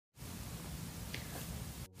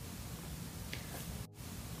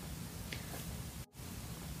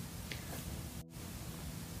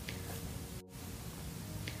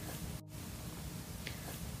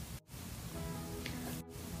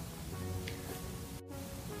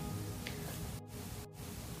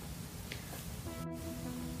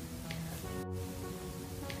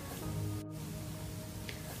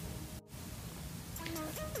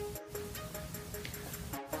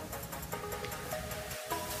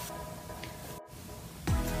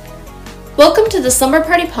Welcome to the Slumber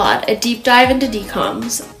Party Pod, a deep dive into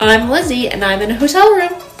DCOMs. I'm Lizzie, and I'm in a hotel room.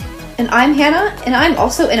 And I'm Hannah, and I'm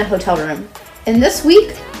also in a hotel room. And this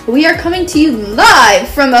week, we are coming to you live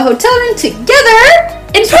from a hotel room together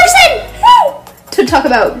In person! Woo! to talk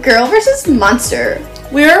about Girl vs. Monster.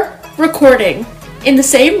 We're recording in the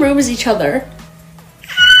same room as each other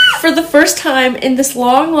for the first time in this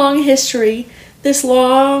long, long history. This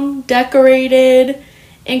long, decorated,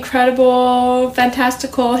 incredible,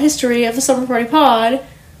 fantastical history of the Slumber Party Pod.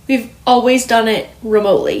 We've always done it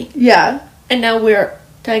remotely. Yeah. And now we're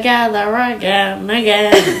together again.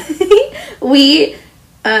 We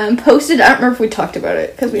posted, I don't remember if we talked about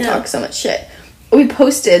it, because we talk so much shit. We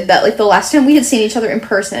posted that, like, the last time we had seen each other in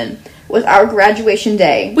person was our graduation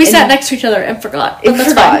day. We sat next to each other and forgot.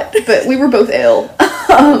 But we were both ill.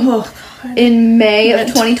 In May of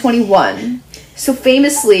 2021. So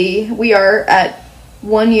famously, we are at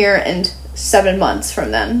 1 year and 7 months from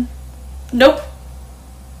then. Nope.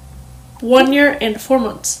 1 year and 4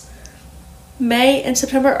 months. May and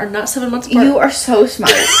September are not 7 months apart. You are so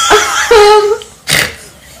smart.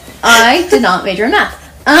 I did not major in math.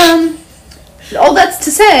 All that's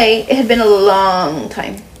to say, it had been a long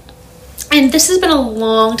time. And this has been a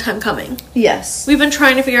long time coming. Yes. We've been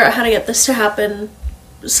trying to figure out how to get this to happen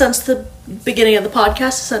since the beginning of the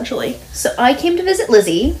podcast, essentially. So I came to visit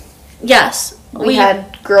Lizzie. Yes. We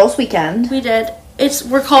had girls' weekend. We did.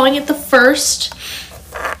 We're calling it the first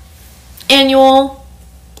annual,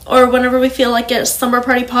 or whenever we feel like it, Slumber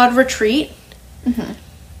Party Pod retreat. Mm-hmm.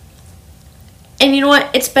 And you know what?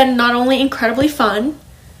 It's been not only incredibly fun,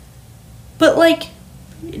 but, like,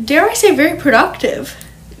 dare I say, very productive.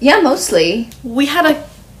 Yeah, mostly. We had a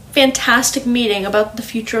fantastic meeting about the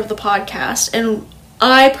future of the podcast, and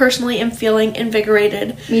I personally am feeling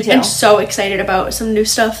invigorated. Me too. And so excited about some new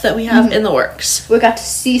stuff that we have in the works. We got to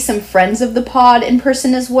see some friends of the pod in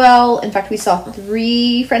person as well. In fact, we saw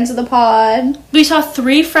 3 friends of the pod. We saw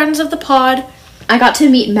 3 friends of the pod. I got to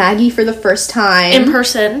meet Maggie for the first time. In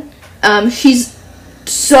person. She's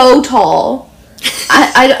so tall.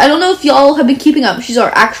 I don't know if y'all have been keeping up. She's our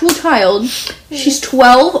actual child. She's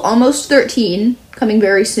 12, almost 13, coming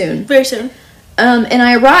very soon. Very soon. And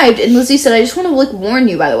I arrived, and Lizzie said, I just want to, like, warn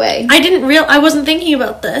you, by the way. I wasn't thinking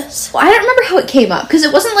about this. Well, I don't remember how it came up, because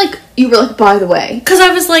it wasn't like, you were like, by the way. Because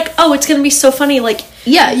I was like, oh, it's going to be so funny, like,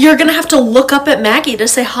 yeah, you're going to have to look up at Maggie to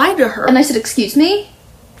say hi to her. And I said, excuse me?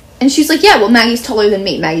 And she's like, yeah, well, Maggie's taller than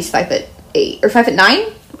me. Maggie's 5'8", or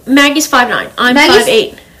 5'9"? Maggie's 5'9". I'm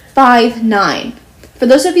 5'8". 5'9". For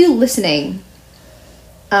those of you listening,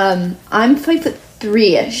 I'm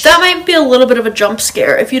 5'3"-ish. That might be a little bit of a jump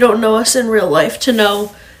scare if you don't know us in real life to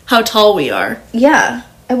know how tall we are. Yeah.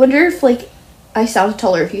 I wonder if, like, I sound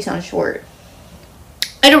taller if you sound short.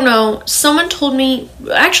 I don't know. Someone told me,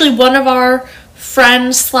 actually one of our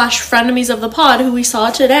friends/frenemies of the pod who we saw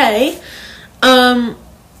today, I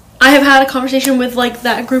have had a conversation with, like,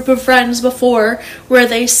 that group of friends before where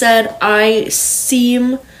they said I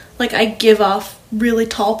seem like I give off really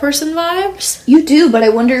tall person vibes. You do, but I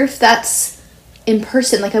wonder if that's in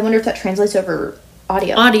person. Like, I wonder if that translates over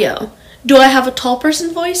audio. Do I have a tall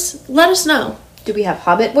person voice? Let us know. Do we have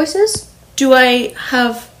hobbit voices? Do I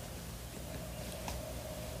have...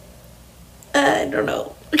 I don't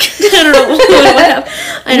know. I don't know. What do I have?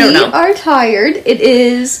 I don't know. We are tired.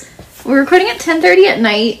 We're recording at 10:30 at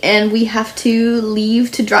night, and we have to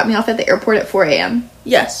leave to drop me off at the airport at 4 a.m.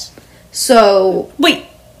 Yes. So... Wait.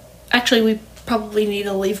 Actually, we probably need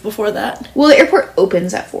to leave before that. Well, the airport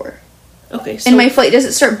opens at 4. Okay, so... And my flight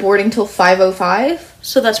doesn't start boarding till 5:05.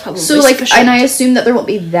 So that's probably sufficient. And I assume that there won't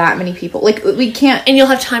be that many people. Like, we can't... And you'll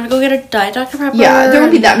have time to go get a Diet Dr. Pepper. Yeah, there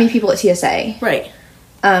won't be that many people at TSA. Right.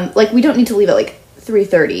 Like, we don't need to leave at, like,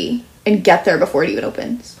 3:30 and get there before it even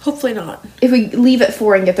opens. Hopefully not. If we leave at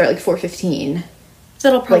 4 and get there at, like, 4:15...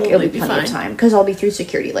 That'll probably it'll be be plenty fine. of time, because I'll be through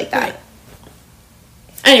security like that. Right.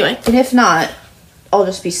 Anyway. And if not, I'll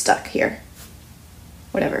just be stuck here.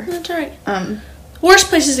 Whatever. That's alright. Worst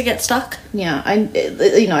places to get stuck. Yeah,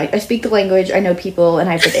 I speak the language, I know people, and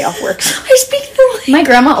I have the day off work. I speak the language. My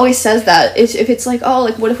grandma always says that. If it's like, oh,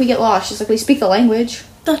 like, what if we get lost? She's like, we speak the language.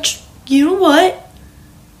 You know what?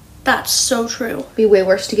 That's so true. It'd be way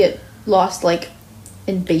worse to get lost, like,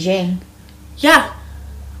 in Beijing. Yeah.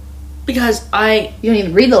 Because you don't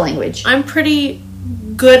even read the language. I'm pretty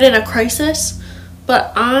good in a crisis,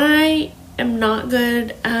 but I am not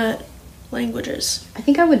good at languages. I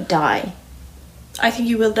think I would die. I think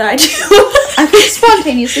you will die too. I would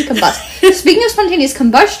spontaneously combust. Speaking of spontaneous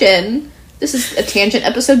combustion, this is a tangent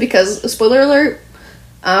episode because, spoiler alert,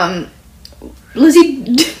 Lizzie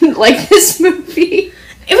didn't like this movie.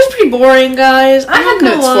 It was pretty boring, guys. I had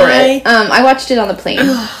notes for it. I watched it on the plane.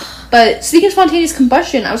 But speaking of spontaneous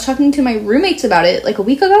combustion, I was talking to my roommates about it like a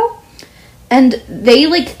week ago, and they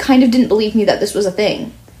like kind of didn't believe me that this was a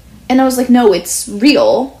thing. And I was like, no, it's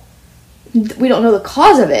real. We don't know the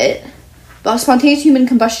cause of it, but spontaneous human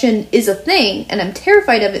combustion is a thing, and I'm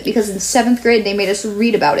terrified of it because in 7th grade they made us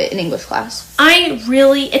read about it in English class.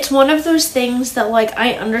 It's one of those things that, like,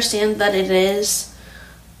 I understand that it is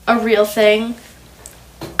a real thing.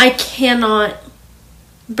 I cannot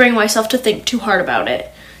bring myself to think too hard about it.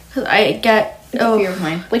 Because I get... It's a fear of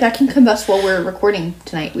mine. Like, I can combust while we're recording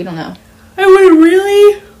tonight. We don't know. I would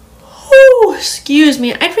really... Oh, excuse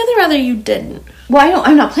me. I'd really rather you didn't. Well,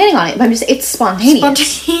 I'm not planning on it, but I'm just... It's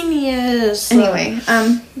spontaneous. Spontaneous. Anyway,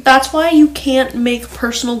 That's why you can't make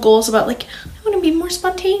personal goals about, like, I want to be more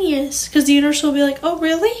spontaneous. Because the universe will be like, oh,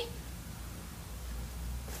 really?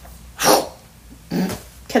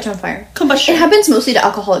 Catch on fire. Combustion. It happens mostly to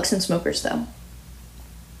alcoholics and smokers, though.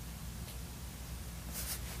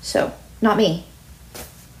 So, not me.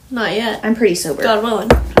 Not yet. I'm pretty sober. God willing.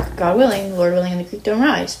 God willing, Lord willing, and the creek don't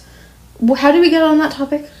rise. How did we get on that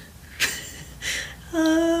topic?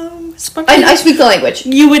 I speak the language.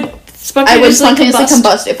 You would spontaneously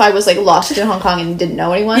combust if I was like lost in Hong Kong and didn't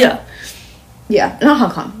know anyone. Yeah. Yeah, not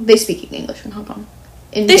Hong Kong. They speak English in Hong Kong.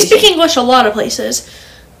 They speak English a lot of places.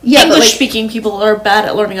 Yeah, English-speaking people are bad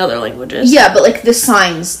at learning other languages. Yeah, but like the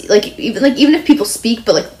signs, even if people speak,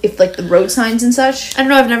 but like if like the road signs and such. I don't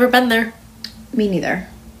know. I've never been there. Me neither.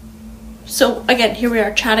 So again, here we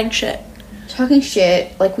are chatting shit. Talking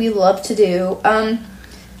shit like we love to do.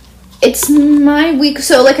 It's my week.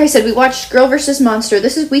 So like I said, we watched Girl vs. Monster.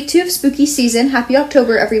 This is week 2 of spooky season. Happy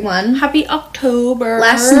October, everyone. Happy October.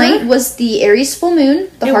 Last night was the Aries full moon,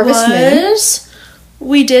 the harvest moon.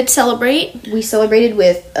 We did celebrate. We celebrated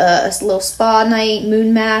with a little spa night,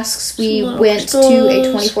 moon masks. We went to a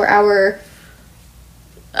 24-hour...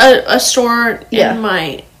 A store in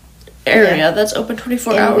my area that's open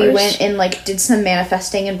 24 hours. And we went and, like, did some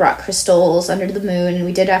manifesting and brought crystals under the moon, and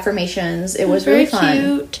we did affirmations. It was really fun.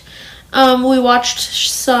 Very cute. We watched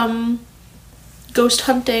some ghost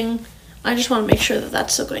hunting. I just want to make sure that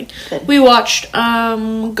that's still going. Good. We watched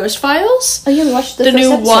Ghost Files. Oh yeah, we watched the first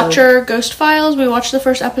new episode. Watcher Ghost Files. We watched the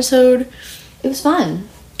first episode. It was fun.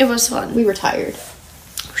 It was fun. We were tired.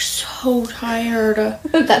 We're so tired.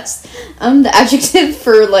 That's the adjective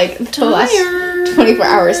for like the last 24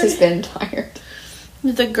 hours has been tired.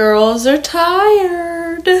 The girls are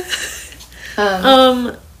tired.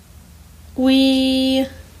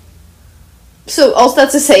 So all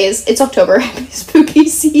that's to say is it's October, happy spooky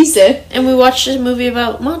season. And we watched a movie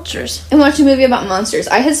about monsters.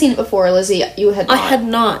 I had seen it before, Lizzie. You had not. I had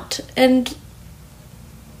not. And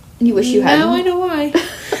you wish you had. Now I know why.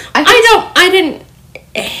 I didn't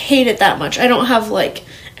hate it that much. I don't have like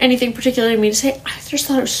anything particular to me to say. I just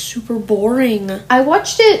thought it was super boring. I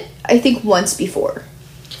watched it I think once before.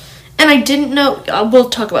 And I didn't know we'll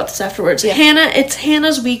talk about this afterwards. Yeah. It's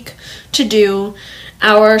Hannah's week to do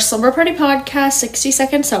our Slumber Party Podcast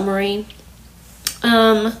 60-second summary.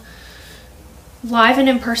 Live and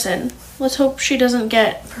in person. Let's hope she doesn't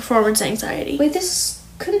get performance anxiety. Wait, this is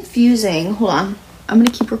confusing. Hold on. I'm going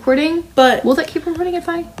to keep recording. But will that keep recording if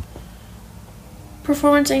I?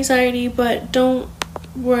 Performance anxiety, but don't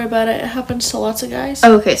worry about it. It happens to lots of guys.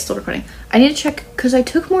 Oh, okay. It's still recording. I need to check because I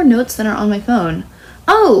took more notes than are on my phone.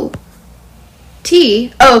 Oh.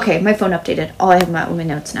 Oh, okay. My phone updated. All I have my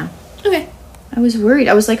notes now. Okay. I was worried.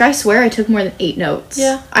 I was like, I swear I took more than 8 notes.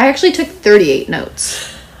 Yeah. I actually took 38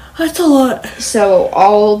 notes. That's a lot. So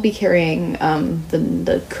I'll be carrying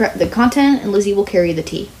the content, and Lizzie will carry the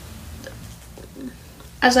tea.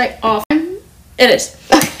 As I often... It is.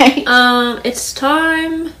 Okay. It's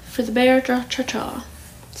time for the bear cha-cha-cha.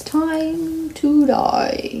 It's time to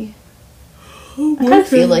die. I kind of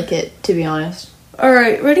feel like it, to be honest.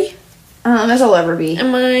 Alright, ready? As I'll ever be.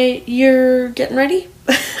 You're getting ready?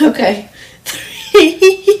 Okay.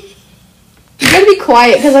 You gotta be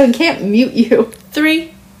quiet because I can't mute you.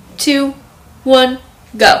 3, 2, 1,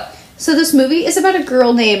 go. So this movie is about a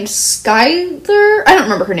girl named Skylar. I don't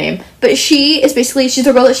remember her name, but she's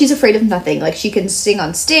a girl that she's afraid of nothing. Like, she can sing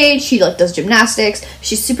on stage, she like does gymnastics,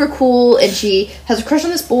 she's super cool, and she has a crush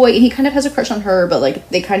on this boy, and he kind of has a crush on her, but like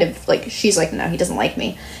they kind of like, she's like, no, he doesn't like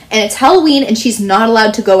me. And it's Halloween, and she's not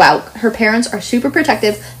allowed to go out. Her parents are super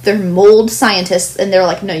protective. They're mold scientists, and they're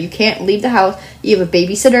like, no, you can't leave the house. You have a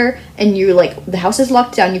babysitter, and you're like, the house is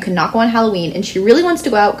locked down. You cannot go on Halloween. And she really wants to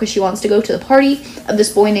go out because she wants to go to the party of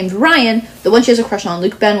this boy named Ryan, the one she has a crush on,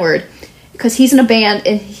 Luke Benward, because he's in a band.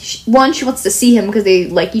 And she wants to see him because they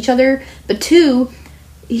like each other, but 2,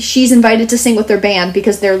 she's invited to sing with their band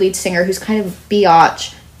because their lead singer, who's kind of a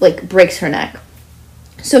biatch, like breaks her neck.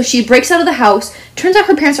 So she breaks out of the house. Turns out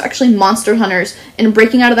her parents are actually monster hunters, and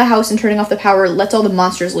breaking out of the house and turning off the power lets all the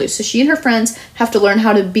monsters loose. So she and her friends have to learn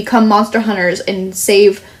how to become monster hunters and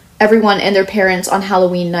save everyone and their parents on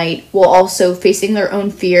Halloween night, while also facing their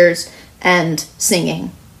own fears and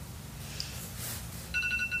singing.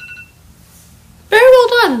 Very well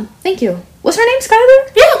done. Thank you. Was her name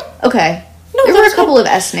Skylar? Yeah. Okay. No, There were a that's couple of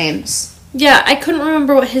S names. Yeah, I couldn't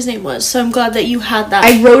remember what his name was, so I'm glad that you had that.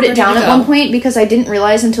 I wrote it ready down to at go. one point because I didn't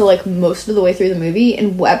realize until like most of the way through the movie,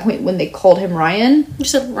 and at point when they called him Ryan, You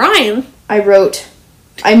said Ryan.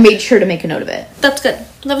 I made sure to make a note of it. That's good.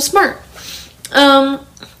 That was smart.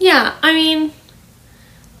 Yeah, I mean,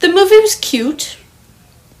 the movie was cute.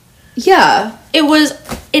 Yeah. It was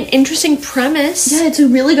an interesting premise. Yeah, it's a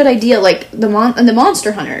really good idea, like the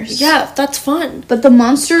monster hunters. Yeah, that's fun. But the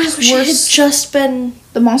monsters Wish it had just been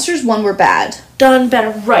the monsters one were bad. done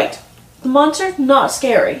better. Right. The monster's not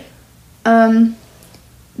scary. The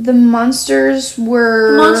monsters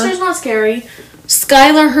were The monster's not scary.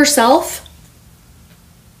 Skylar herself,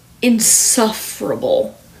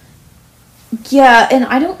 insufferable. Yeah, and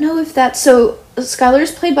I don't know if that's so. Skylar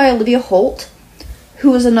is played by Olivia Holt,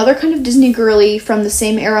 who was another kind of Disney girly from the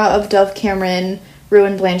same era of Dove Cameron,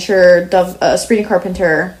 Rowan Blanchard, Sabrina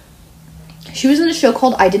Carpenter. She was in a show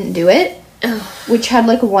called I Didn't Do It, Ugh. which had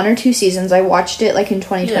like 1 or 2 seasons. I watched it like in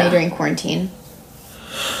 2020 Yeah. during quarantine.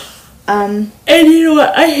 And you know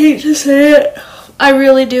what? I hate to say it. I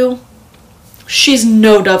really do. She's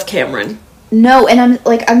no Dove Cameron. No, and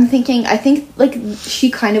I'm thinking, I think like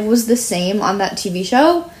she kind of was the same on that TV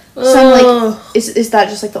show. So I'm Ugh. like, is that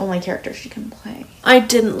just like the only character she can play? I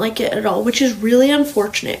didn't like it at all, which is really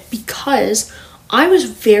unfortunate because I was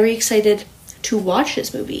very excited to watch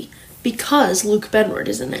this movie because Luke Benward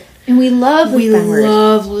is in it. And we love Luke Benward.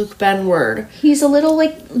 Love Luke Benward. He's a little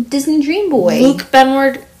like Disney dream boy. Luke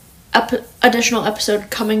Benward additional episode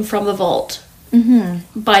coming from the vault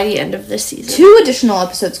by the end of this season. 2 additional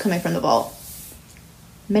episodes coming from the vault.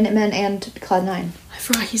 Minutemen and Cloud9. I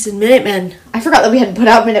forgot he's in Minutemen. I forgot that we hadn't put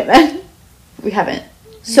out Minutemen. We haven't.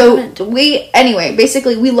 Anyway,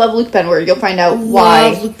 basically, we love Luke Benward. You'll find out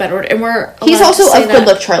why. Love Luke Benward, and we're He's allowed also to say of Good that.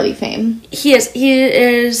 Luck Charlie fame. He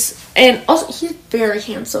is, and also he's very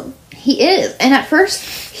handsome. He is, and at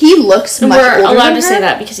first, he looks And much we're older allowed than to her. say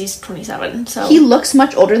that because he's 27. So He looks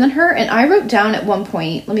much older than her, and I wrote down at one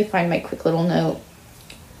point, let me find my quick little note,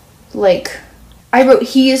 I wrote,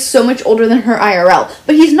 he is so much older than her IRL,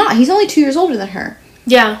 but he's not. He's only 2 years older than her.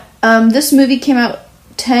 yeah, This movie came out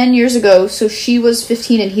 10 years ago, so she was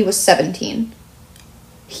 15 and he was 17.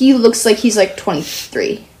 He looks like he's like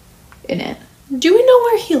 23 in it. do we know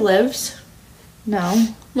where he lives? No.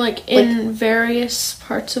 Like in various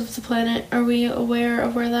parts of the planet? Are we aware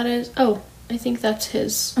of where that is? Oh, I think that's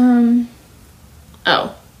his.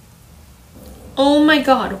 Oh. Oh my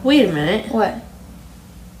god, wait a minute. What?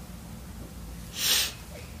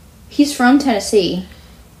 He's from Tennessee.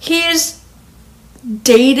 He's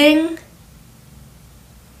dating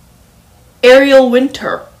Ariel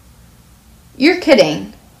Winter. You're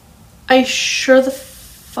kidding. I sure the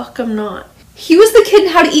fuck am not. He was the kid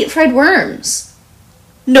in How to Eat Fried Worms.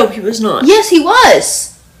 No, he was not. Yes, he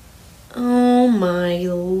was. Oh my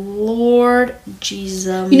lord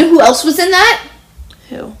Jesus. You know who else was in that?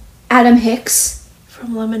 Who? Adam Hicks.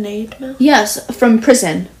 From Lemonade Mouth? Yes, from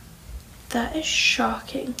Prison. That is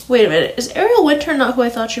shocking. Wait a minute. Is Ariel Winter not who I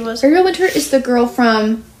thought she was? Ariel Winter is the girl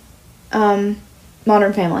from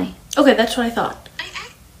Modern Family Okay, that's what I thought.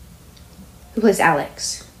 who plays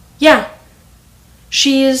Alex. Yeah.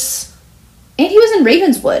 She's And he was in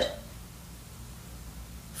Ravenswood.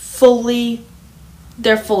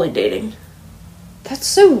 they're fully dating. That's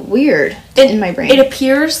so weird in my brain. It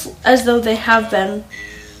appears as though they have been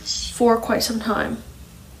for quite some time.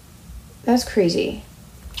 That's crazy.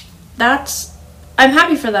 I'm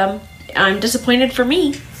happy for them. I'm disappointed for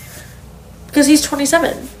me because he's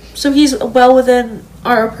 27. So he's well within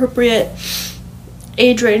our appropriate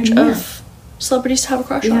age range of celebrities to have a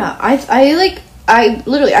crush on. Yeah, I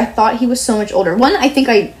thought he was so much older.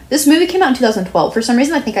 This movie came out in 2012. For some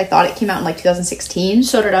reason, I think I thought it came out in like 2016.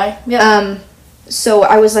 So did I. Yeah. So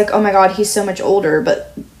I was like, oh my god, he's so much older,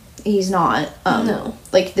 but he's not. No.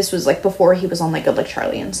 Like, this was like before he was on like Good Luck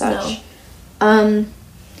Charlie and such. No.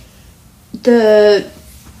 The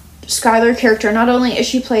Skylar character, not only is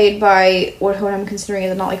she played by what I'm considering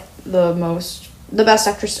is not like the best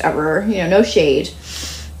actress ever, no shade,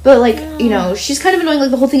 but like she's kind of annoying.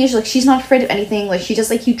 Like, the whole thing is like she's not afraid of anything. Like, she does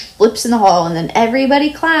like huge flips in the hall and then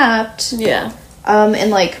everybody clapped. Yeah. And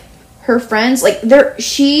like her friends, like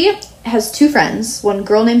she has 2 friends, one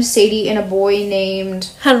girl named Sadie and a boy named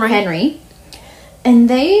Henry. and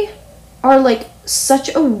they are like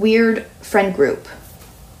such a weird friend group.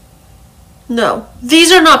 No.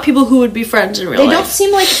 These are not people who would be friends in real life. They don't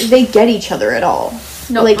seem like they get each other at all.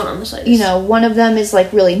 No, like, not on the slightest. you know, one of them is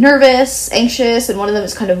like really nervous, anxious, and one of them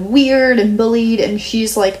is kind of weird and bullied, and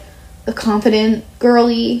she's like a confident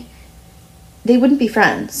girly. They wouldn't be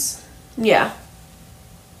friends. Yeah.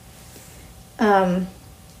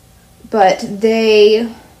 But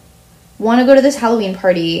they want to go to this Halloween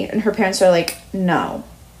party, and her parents are like, no.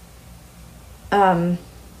 I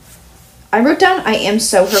wrote down, I am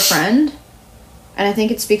so her friend, and I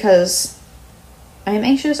think it's because I am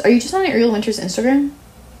anxious. Are you just on Ariel Winter's Instagram?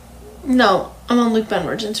 No, I'm on Luke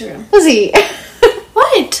Benward's Instagram. Lizzie!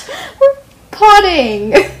 What? We're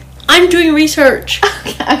potting! I'm doing research.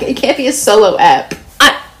 It can't be a solo app.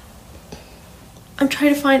 I'm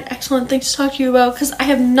trying to find excellent things to talk to you about because I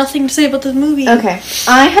have nothing to say about this movie. Okay.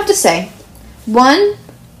 I have to say, one,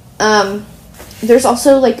 there's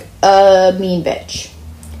also, like, a mean bitch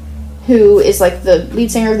who is, like, the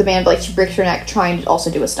lead singer of the band, but, like, she breaks her neck trying to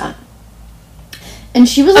also do a stunt. And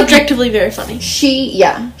she was, like... Objectively very funny. She,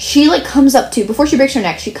 like, comes up to... Before she breaks her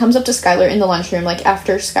neck, she comes up to Skylar in the lunchroom, like,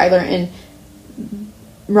 after Skylar and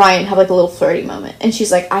Ryan have, like, a little flirty moment. And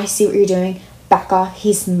she's like, I see what you're doing. Back off.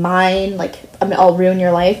 He's mine. Like, I'll ruin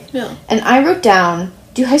your life. Yeah. And I wrote down,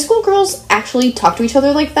 do high school girls actually talk to each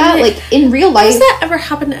other like that? Like, in real life... Has that ever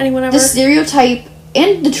happened to anyone ever? The stereotype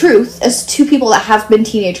and the truth as two people that have been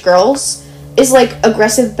teenage girls is, like,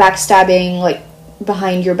 aggressive backstabbing, like,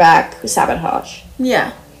 behind your back sabotage.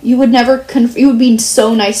 Yeah. You would never... you would be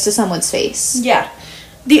so nice to someone's face. Yeah.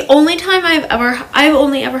 The only time I've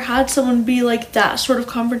only ever had someone be, like, that sort of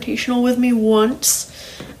confrontational with me once,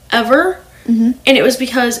 ever. Mm-hmm. And it was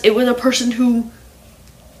because it was a person who,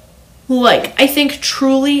 like, I think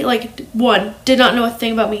truly, like, one, did not know a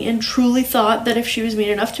thing about me and truly thought that if she was mean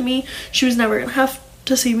enough to me, she was never gonna have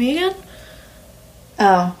to see me again.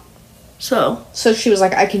 Oh. So she was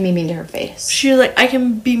like, I can be mean to her face. she was like, I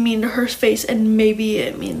can be mean to her face and maybe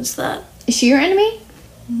it means that. Is she your enemy?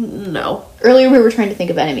 No. Earlier we were trying to think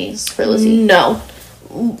of enemies for Lizzie. No.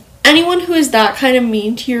 Anyone who is that kind of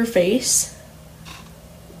mean to your face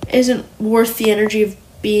isn't worth the energy of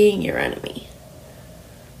being your enemy.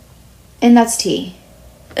 And that's tea.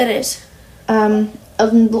 It is. A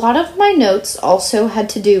lot of my notes also had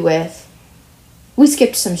to do with... We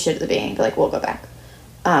skipped some shit at the beginning, but, like, we'll go back.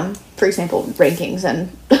 For example, rankings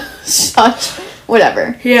and such.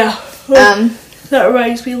 Whatever. Yeah. That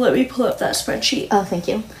reminds me, let me pull up that spreadsheet. Oh, thank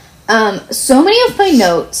you. So many of my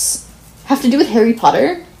notes have to do with Harry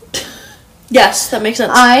Potter. Yes, that makes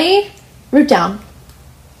sense. I wrote down,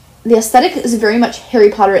 the aesthetic is very much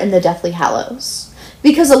Harry Potter and the Deathly Hallows.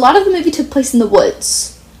 Because a lot of the movie took place in the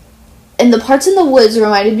woods. And the parts in the woods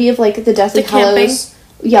reminded me of, like, the Deathly Hallows.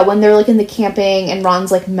 Camping. Yeah, when they're, like, in the camping and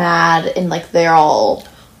Ron's, like, mad and, like, they're all...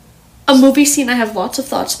 A movie scene I have lots of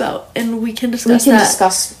thoughts about, and we can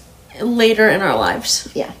discuss later in our lives.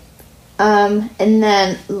 Yeah. And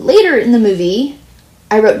then later in the movie,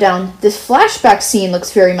 I wrote down, this flashback scene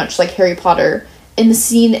looks very much like Harry Potter in the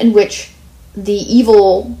scene in which the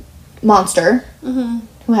evil monster,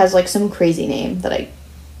 who has, like, some crazy name that I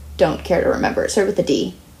don't care to remember. It started with a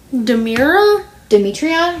D. Demira?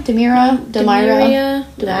 Demira?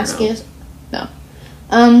 Damascus? No.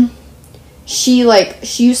 She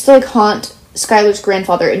used to, like, haunt Skylar's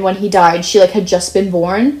grandfather, and when he died, she, like, had just been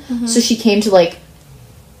born, so she came to, like,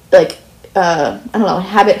 I don't know,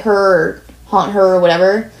 inhabit her, or haunt her, or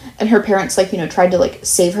whatever, and her parents, like, you know, tried to, like,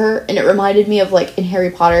 save her, and it reminded me of, like, in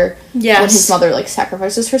Harry Potter, yes, when his mother, like,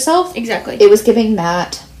 sacrifices herself. Exactly. It was giving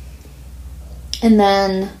that. And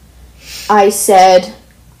then I said,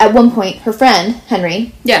 at one point, her friend,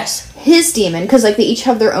 Henry, yes, his demon, because, like, they each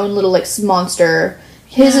have their own little, like, monster.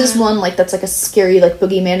 His is one, like, that's, like, a scary, like,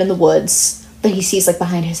 boogeyman in the woods that he sees, like,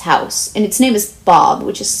 behind his house. And its name is Bob,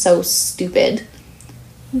 which is so stupid.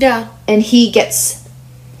 Yeah. And he gets,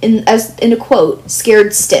 in a quote,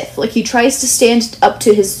 scared stiff. Like, he tries to stand up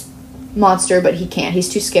to his monster, but he can't. He's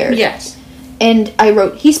too scared. Yes. And I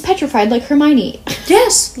wrote, he's petrified like Hermione.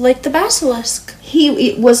 Yes, like the basilisk.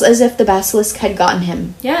 It was as if the basilisk had gotten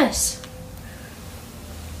him. Yes.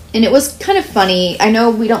 And it was kind of funny. I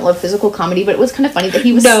know we don't love physical comedy, but it was kind of funny that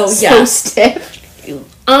he was so stiff.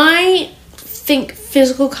 I think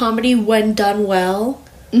physical comedy, when done well,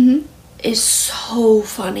 is so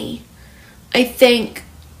funny. I think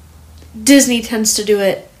Disney tends to do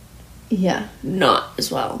it not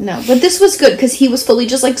as well. No, but this was good because he was fully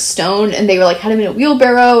just, like, stoned, and they were, like, had him in a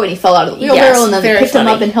wheelbarrow, and he fell out of the wheelbarrow, and then they picked him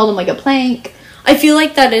up and held him like a plank. I feel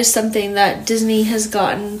like that is something that Disney has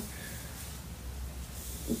gotten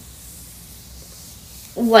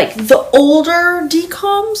like the older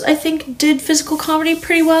DComs, I think, did physical comedy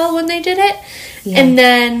pretty well when they did it. Yeah. And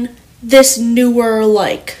then this newer,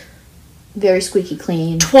 like, Very squeaky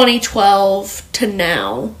clean. 2012 to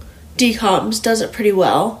now, DComs does it pretty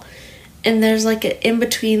well. And there's like an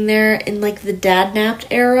in-between there in like the dad napped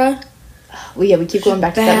era. Well, yeah, we keep going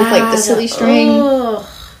back to that with like the silly string.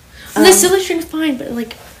 The silly string's fine, but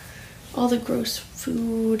like all the gross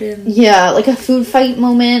food and... Yeah, like a food fight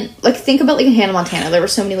moment. Like, think about like in Hannah Montana. There were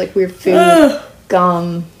so many like weird food,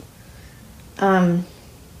 gum.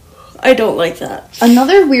 I don't like that.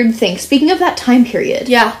 Another weird thing, speaking of that time period.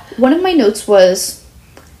 Yeah. One of my notes was,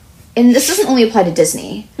 and this doesn't only apply to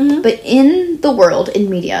Disney, but in the world, in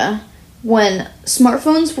media, when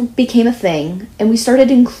smartphones became a thing and we started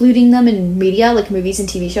including them in media, like movies and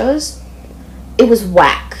TV shows, it was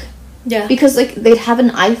whack. Yeah. Because, like, they'd have an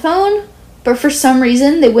iPhone, but for some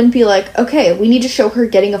reason, they wouldn't be like, okay, we need to show her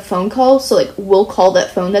getting a phone call, so, like, we'll call that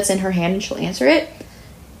phone that's in her hand and she'll answer it.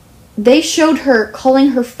 They showed her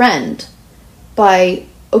calling her friend by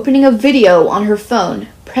opening a video on her phone,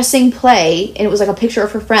 pressing play, and it was, like, a picture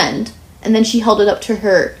of her friend, and then she held it up to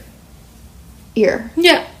her ear.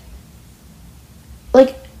 Yeah.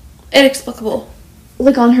 Like, inexplicable.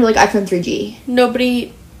 Like, on her, like, iPhone 3G.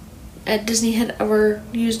 Nobody at Disney had ever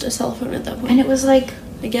used a cell phone at that point. And it was, like...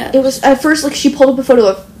 I guess. It was, at first, like, she pulled up a photo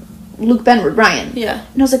of Luke Benward, Ryan. Yeah.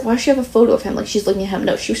 And I was like, why does she have a photo of him? Like, she's looking at him.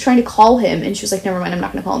 No, she was trying to call him, and she was like, never mind, I'm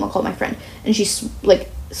not going to call him, I'll call my friend. And she, like,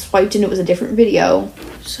 swiped, and it was a different video.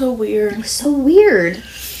 So weird. It was so weird.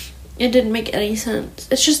 It didn't make any sense.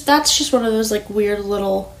 It's just, that's just one of those, like, weird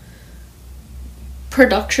little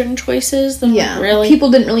production choices that really... People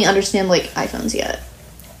didn't really understand, like, iPhones yet.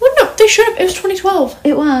 Well, no, they should have. It was 2012.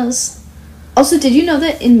 It was. Also, did you know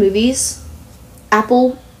that in movies,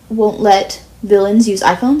 Apple won't let villains use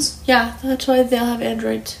iPhones? Yeah, that's why they'll have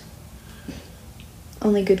Androids.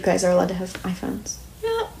 Only good guys are allowed to have iPhones.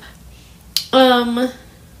 Yep.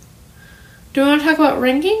 Do we want to talk about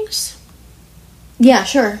rankings? Yeah,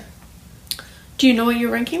 sure. Do you know what you're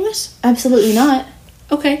ranking this? Absolutely not.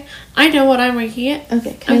 Okay, I know what I'm ranking it.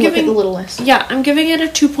 Okay, can I look at the little list? Yeah, I'm giving it a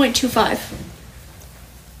 2.25.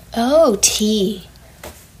 Oh, T.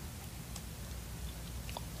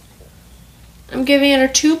 I'm giving it a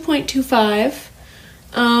 2.25.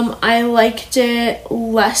 I liked it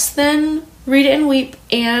less than Read It and Weep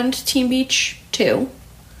and Teen Beach 2.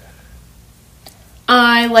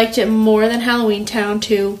 I liked it more than Halloween Town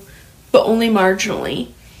 2, but only marginally.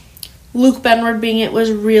 Luke Benward being it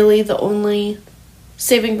was really the only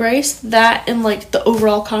saving grace. That and, like, the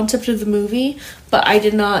overall concept of the movie, but I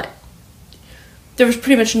did not... There was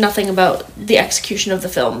pretty much nothing about the execution of the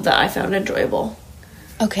film that I found enjoyable.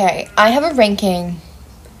 Okay, I have a ranking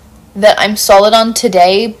that I'm solid on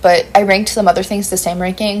today, but I ranked some other things the same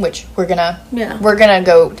ranking, which we're gonna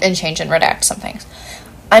go and change and redact some things.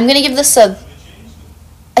 I'm gonna give this a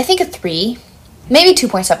 3, maybe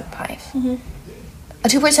 2.75. Mm-hmm. A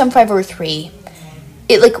 2.75 or a 3.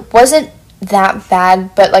 It, like, wasn't that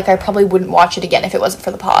bad, but, like, I probably wouldn't watch it again if it wasn't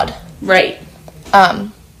for the pod. Right.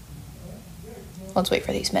 Let's wait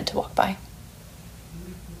for these men to walk by.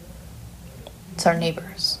 It's our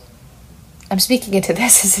neighbors. I'm speaking into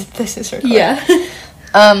this as if this is recording. Yeah.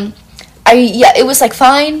 It was, like,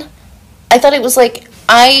 fine. I thought it was, like,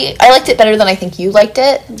 I liked it better than I think you liked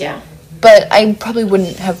it. Yeah. But I probably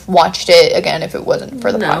wouldn't have watched it again if it wasn't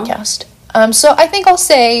for the podcast. So I think I'll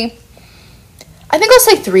say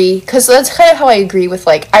 3, because that's kind of how I agree with,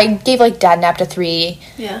 like, I gave, like, Dad Napped a 3.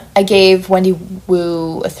 Yeah. I gave Wendy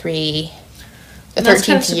Wu a 3. The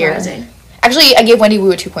 13th year. Surprising. Actually, I gave Wendy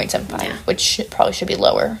Wu a 2.75, Yeah. which probably should be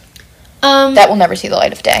lower. That will never see the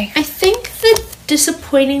light of day. I think the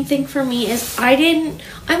disappointing thing for me is I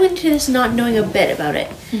went into this not knowing a bit about it.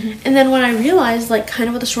 Mm-hmm. And then when I realized, like, kind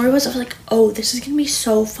of what the story was, I was like, oh, this is going to be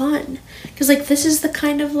so fun. Because, like, this is the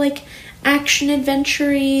kind of, like,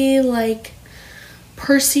 action-adventure-y, like,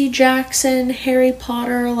 Percy Jackson, Harry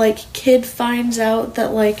Potter, like, kid finds out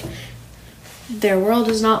that, like, their world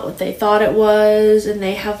is not what they thought it was, and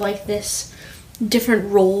they have, like, this different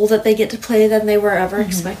role that they get to play than they were ever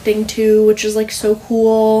expecting to, which is, like, so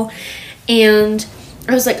cool. And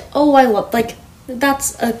I was like, oh, I love, like,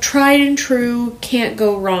 that's a tried and true, can't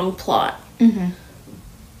go wrong plot. Mm-hmm.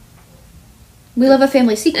 We love a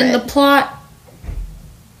family secret. And the plot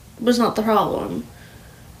was not the problem.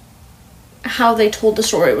 How they told the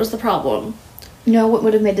story was the problem. You know what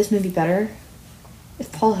would have made this movie better?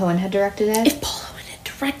 If Paul Hohen had directed it. If Paul Hohen had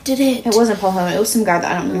directed it. It wasn't Paul Hohen. It was some guy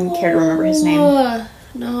that I don't even care to remember his name. No.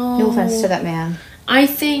 No offense to that man. I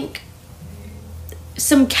think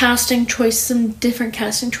some different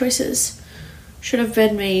casting choices should have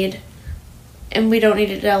been made and we don't need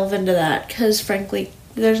to delve into that because, frankly,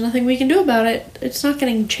 there's nothing we can do about it. It's not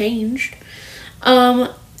getting changed.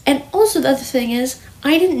 And also the other thing is,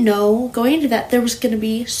 I didn't know going into that there was going to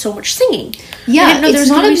be so much singing. Yeah, I didn't know there was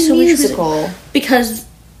not a musical. Because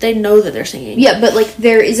they know that they're singing. Yeah, but, like,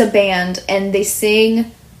 there is a band, and they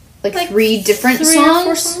sing, like 3 different songs. 3 or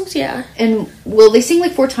 4 songs, yeah. And, well, they sing,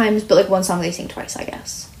 like, 4 times, but, like, one song they sing twice, I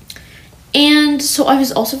guess. And so I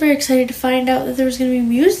was also very excited to find out that there was going to be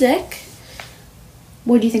music.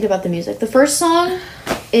 What do you think about the music? The first song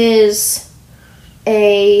is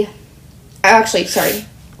Actually, sorry.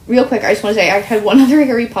 Real quick, I just want to say, I had one other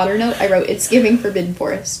Harry Potter note. I wrote, it's giving Forbidden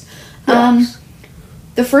Forest. Yes.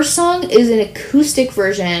 The first song is an acoustic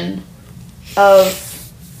version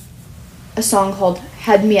of a song called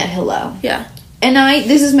Had Me at Hello. Yeah. And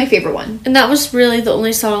this is my favorite one. And that was really the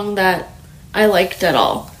only song that I liked at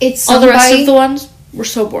all. It's all the rest of the ones were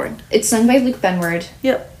so boring. It's sung by Luke Benward.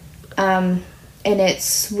 Yep. And it's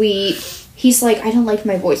sweet. He's like, I don't like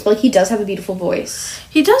my voice, but like he does have a beautiful voice.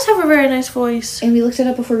 He does have a very nice voice. And we looked it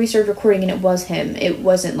up before we started recording, and it was him. It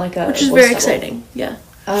wasn't like a which is very exciting. Yeah.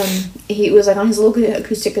 He was like on his little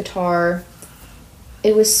acoustic guitar.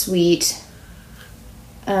 It was sweet.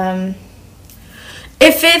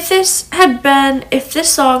 If this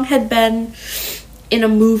song had been in a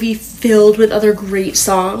movie filled with other great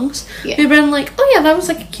songs, we'd been like, oh yeah, that was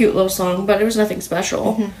like a cute little song, but it was nothing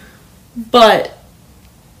special. Mm-hmm. But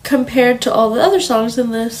compared to all the other songs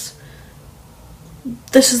in this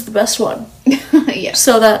is the best one. Yeah.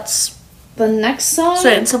 So that's the next song,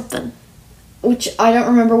 saying something. Which I don't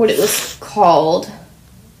remember what it was called.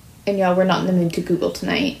 And y'all, we're not in the mood to Google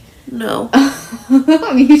tonight. No.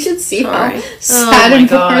 I mean, you should see how sad and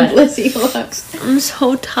bored Lizzie looks. I'm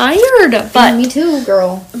so tired. But me too,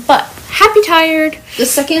 girl. But happy tired. The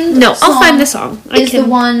second I'll find the song. The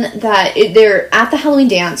one that they're at the Halloween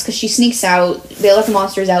dance because she sneaks out. They let the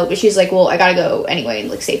monsters out, but she's like, well, I gotta go anyway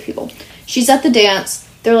and like save people. She's at the dance.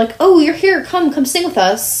 They're like, oh, you're here. Come sing with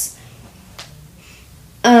us.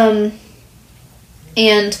 And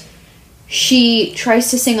she tries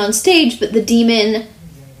to sing on stage, but the demon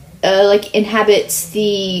inhabits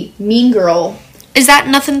the mean girl. Is that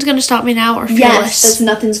Nothing's Gonna Stop Me Now or Fearless? Yes, that's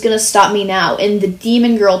Nothing's Gonna Stop Me Now. And the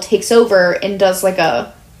demon girl takes over and does like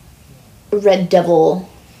a Red Devil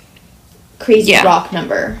crazy rock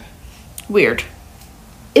number. Weird.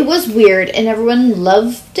 It was weird, and everyone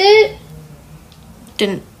loved it.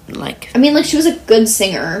 Didn't like. I mean, like, she was a good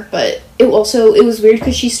singer, but it was weird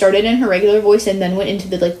because she started in her regular voice and then went into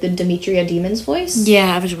the Demetria Demon's voice.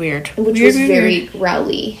 Yeah, it was weird. Which was very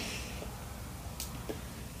growly.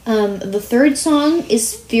 The third song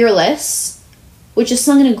is Fearless, which is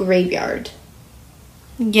sung in a graveyard.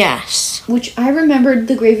 Yes. Which I remembered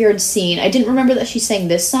the graveyard scene. I didn't remember that she sang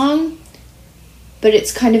this song, but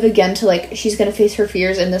it's kind of again to like, she's gonna face her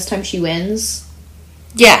fears and this time she wins.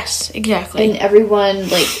 Yes, exactly. And everyone,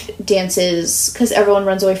 like, dances, because everyone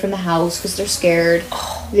runs away from the house because they're scared.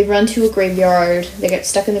 Oh. They run to a graveyard, they get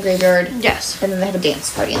stuck in the graveyard. Yes. And then they have a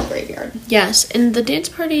dance party in the graveyard. Yes, and the dance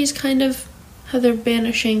party is kind of how they're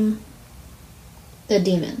banishing the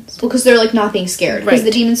demons. Well, because they're, like, not being scared. Because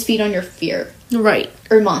the demons feed on your fear. Right.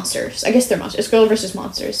 Or monsters. I guess they're monsters. Girl versus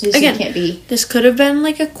monsters. Again, can't be. This could have been,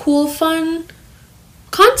 like, a cool, fun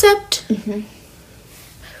concept.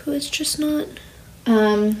 Mm-hmm. It's just not.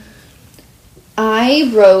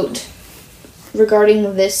 I wrote,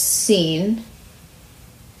 regarding this scene,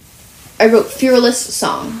 I wrote Fearless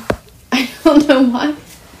Song. I don't know why.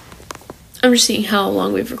 I'm just seeing how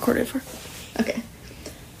long we've recorded for. Okay.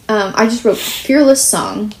 I just wrote Fearless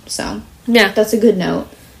Song, so yeah, that's a good note.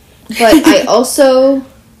 But I also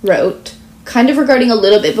wrote, kind of regarding a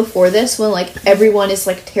little bit before this, when, like, everyone is,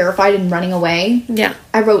 like, terrified and running away. Yeah.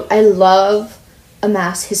 I wrote, I love a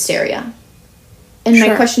mass hysteria. And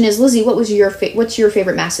my question is, Lizzie, what's your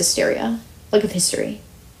favorite mass hysteria? Like, of history?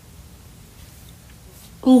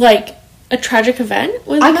 Like, a tragic event?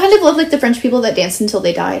 I kind of love, like, the French people that danced until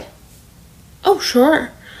they died. Oh,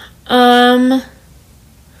 sure. I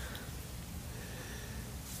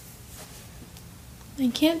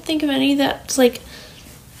can't think of any that's, like,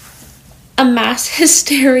 a mass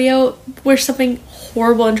hysteria where something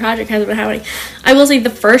horrible and tragic has been happening. I will say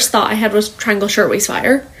the first thought I had was Triangle Shirtwaist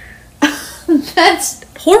Fire. That's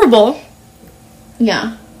horrible.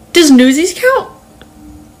 Yeah. Does Newsies count?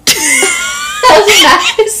 That was a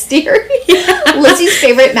mass hysteria? Yeah. Lizzie's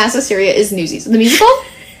favorite mass hysteria is Newsies. The musical?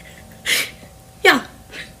 Yeah.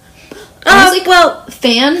 Well,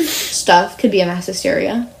 fan stuff could be a mass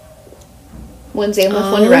hysteria. When Zayn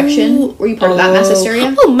left One Direction, were you part of that mass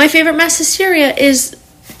hysteria? Oh, my favorite mass hysteria is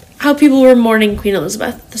how people were mourning Queen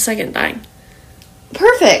Elizabeth II dying.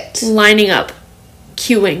 Perfect. Lining up.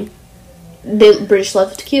 queuing. The British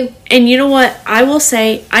love to queue. And you know what? I will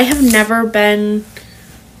say, I have never been,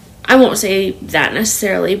 I won't say that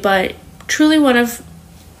necessarily, but truly one of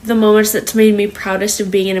the moments that's made me proudest of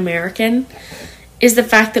being an American is the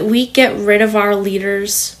fact that we get rid of our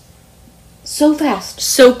leaders so fast,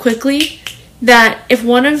 so quickly, that if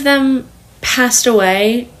one of them passed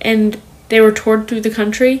away and they were toured through the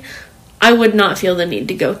country, I would not feel the need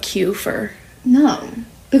to go queue for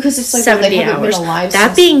because it's like 70 they haven't hours. been alive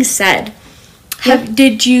That being said,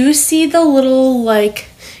 did you see the little like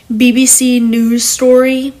BBC news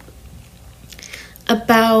story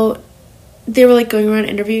about, they were like going around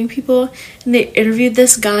interviewing people, and they interviewed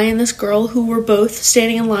this guy and this girl who were both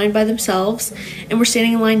standing in line by themselves and were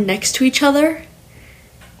standing in line next to each other,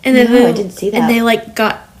 and then I didn't see that. And they like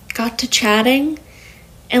got to chatting,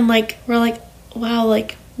 and like we're like, wow,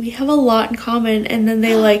 like we have a lot in common. And then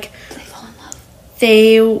they like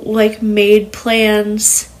they like made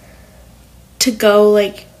plans to go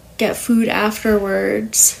like get food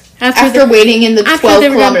afterwards. After waiting in the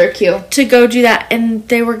 12-kilometer queue. To go do that, and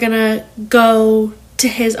they were gonna go to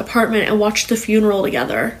his apartment and watch the funeral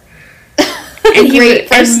together. And Great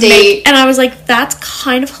first date. And I was like, that's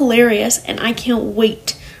kind of hilarious, and I can't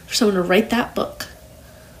wait for someone to write that book.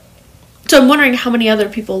 So I'm wondering how many other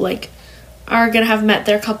people like are gonna have met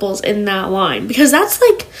their couples in that line, because that's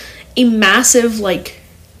like a massive like,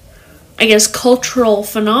 I guess, cultural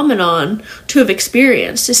phenomenon to have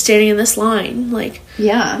experienced, is standing in this line. Like,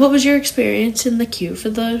 yeah. What was your experience in the queue for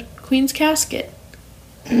the Queen's casket?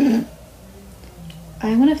 I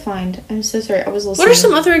want to find. I'm so sorry. I was listening. What are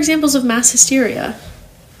some other examples of mass hysteria?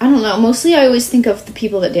 I don't know. Mostly I always think of the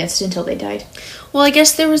people that danced until they died. Well, I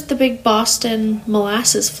guess there was the big Boston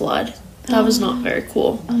molasses flood. That was not very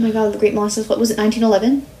cool. Oh my god, the Great Molasses Flood. Was it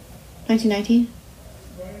 1911? 1919?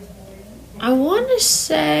 I want to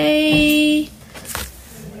say...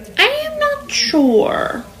 I am not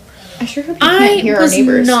sure. I sure hope you can't hear our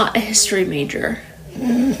neighbors. I was not a history major.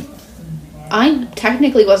 I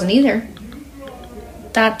technically wasn't either.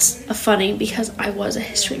 That's funny, because I was a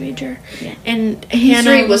history major. Yeah. And history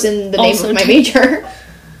Hannah was in the name of my major.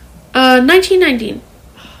 1919.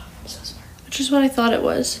 So smart. Which is what I thought it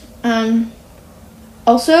was.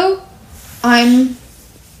 Also, I'm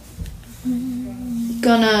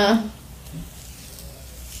gonna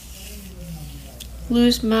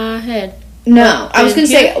lose my head. No, I was gonna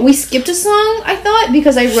say, we skipped a song, I thought,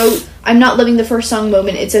 because I wrote, I'm not loving the first song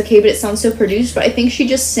moment, it's okay, but it sounds so produced, but I think she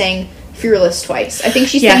just sang Fearless twice. I think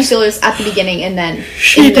she sang Fearless at the beginning and then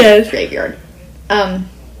in the graveyard.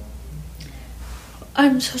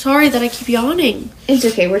 I'm so sorry that I keep yawning. It's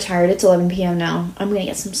okay, we're tired. It's 11 p.m. now. I'm gonna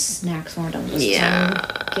get some snacks when we're done with this. Yeah.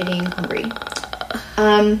 I'm getting hungry.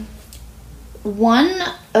 One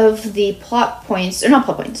of the plot points, or not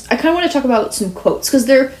plot points, I kind of want to talk about some quotes, because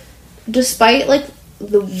they're, despite, like,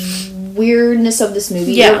 the weirdness of this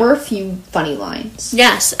movie, there were a few funny lines.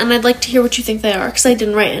 Yes, and I'd like to hear what you think they are, because I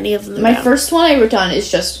didn't write any of them My down. first one I wrote down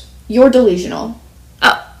is just, "You're delusional."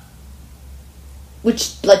 Oh.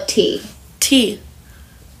 Which, like, T.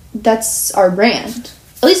 That's our brand.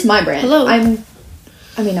 At least my brand. Hello. I'm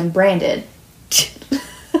branded.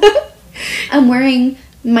 I'm wearing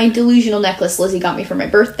my delusional necklace Lizzie got me for my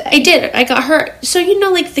birthday. I did. I got her. So, you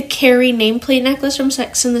know, like the Carrie nameplate necklace from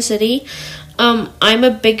Sex and the City? I'm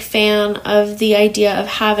a big fan of the idea of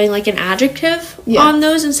having like an adjective on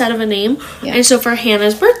those instead of a name. Yeah. And so for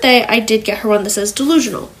Hannah's birthday, I did get her one that says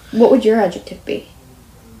delusional. What would your adjective be?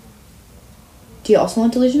 Do you also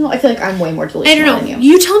want delusional? I feel like I'm way more delusional than you. I don't know.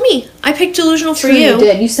 You tell me. I picked delusional for you. You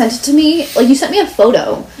did. You sent it to me. Like, you sent me a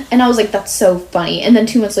photo. And I was like, that's so funny. And then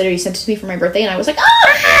 2 months later, you sent it to me for my birthday. And I was like,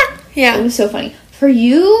 ah! Yeah. It was so funny. For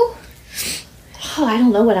you, I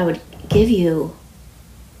don't know what I would give you.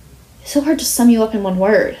 It's so hard to sum you up in one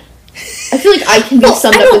word. I feel like I can be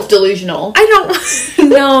summed up with delusional. I don't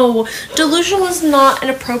know. Delusional is not an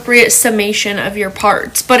appropriate summation of your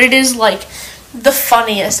parts. But it is, like, the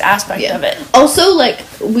funniest aspect of it. Also, like,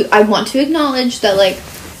 I want to acknowledge that, like,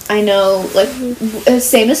 I know, like,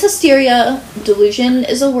 same as hysteria, delusion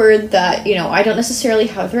is a word that, you know, I don't necessarily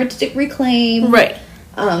have the right to reclaim. Right.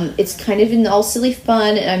 It's kind of in all silly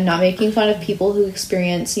fun, and I'm not making fun of people who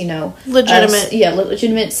experience, you know,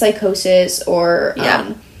 legitimate psychosis or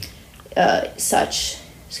such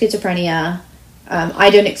schizophrenia. I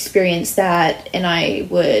don't experience that, and I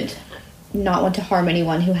would not want to harm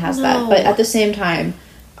anyone who has that, but at the same time,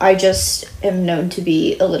 I just am known to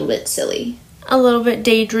be a little bit silly. A little bit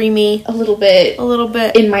daydreamy. A little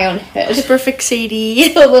bit in my own head.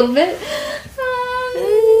 Hyperfixaty. A little bit.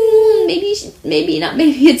 Maybe not.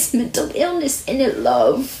 Maybe it's mental illness and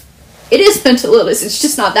love. It is mental illness. It's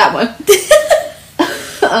just not that one.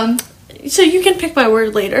 So you can pick my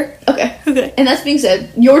word later. Okay. Okay. And that being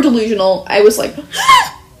said, you're delusional. I was like,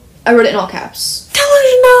 I wrote it in all caps.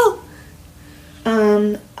 Delusional!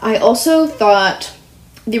 I also thought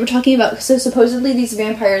they were talking about, so supposedly these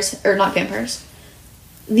vampires, or not vampires,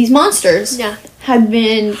 these monsters had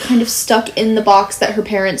been kind of stuck in the box that her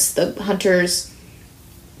parents, the hunters,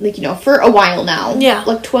 like, you know, for a while now. Yeah.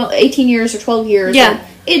 Like 18 years or 12 years. Yeah.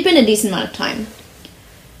 It'd been a decent amount of time.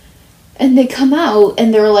 And they come out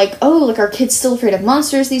and they're like, oh, like, our kid's still afraid of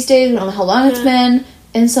monsters these days. We don't know how long it's been.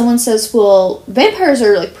 And someone says, well, vampires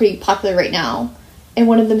are, like, pretty popular right now. And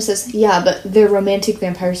one of them says, yeah, but they're romantic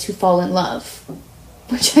vampires who fall in love.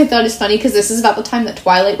 Which I thought is funny because this is about the time that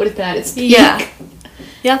Twilight would have been at its peak. Yeah.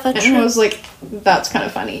 Yeah, that's true. And I was like, that's kind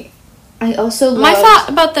of funny. I also loved... My thought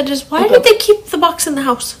about that is, why did they keep the box in the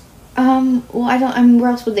house? Well, where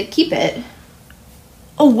else would they keep it?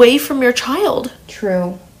 Away from your child.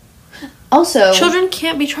 True. Also... Children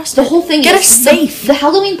can't be trusted. The whole thing Get is... us safe. The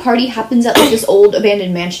Halloween party happens at, like, this old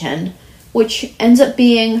abandoned mansion, which ends up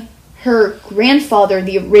being her grandfather,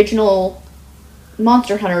 the original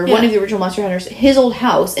monster hunter, one of the original monster hunters, his old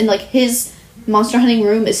house, and, like, his monster hunting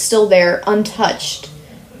room is still there, untouched.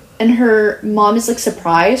 And her mom is, like,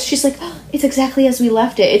 surprised. She's like, oh, it's exactly as we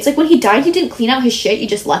left it. It's like when he died, he didn't clean out his shit, he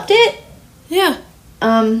just left it. Yeah.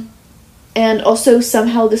 And also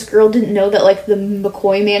somehow this girl didn't know that, like, the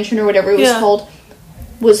McCoy mansion or whatever it was called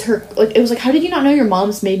was her, like, it was like, how did you not know your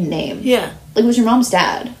mom's maiden name? Yeah. Like, it was your mom's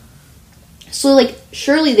dad. So, like,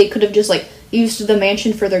 surely they could have just, like, used the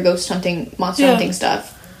mansion for their ghost hunting, monster hunting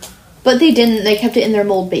stuff. But they didn't. They kept it in their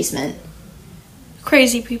mold basement.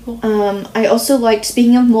 Crazy people. I also liked,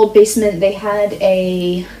 speaking of mold basement, they had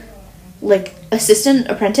a, like, assistant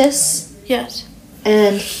apprentice. Yes.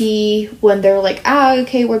 And he, when they're like,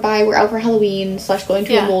 okay, we're out for Halloween, / going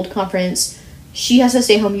to a mold conference, she has to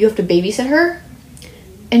stay home, you have to babysit her.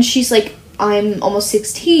 And she's like, I'm almost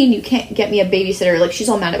 16, you can't get me a babysitter. Like, she's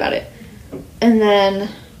all mad about it. And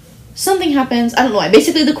then something happens, I don't know why.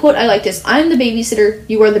 Basically, the quote I liked is, I'm the babysitter,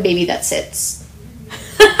 you are the baby that sits.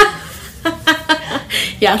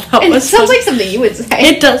 Yeah, that and was it sounds like something you would say.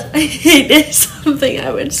 It does. It is something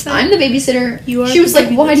I would say. I'm the babysitter. You are. She was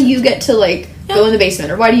like, why do you get to, like, go in the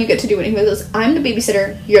basement? Or why do you get to do anything with this? I'm the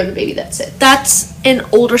babysitter, you're the baby that sits. That's an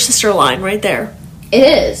older sister line right there.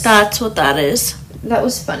 It is. That's what that is. That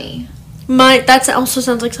was funny. That also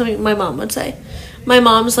sounds like something my mom would say. My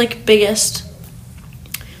mom's, like, biggest...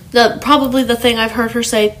 Probably the thing I've heard her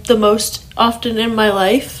say the most often in my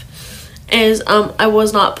life is, I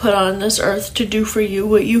was not put on this earth to do for you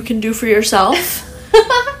what you can do for yourself.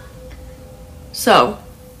 So.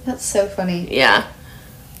 That's so funny. Yeah.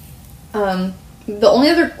 The only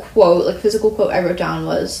other quote, like, physical quote I wrote down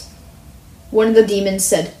was, one of the demons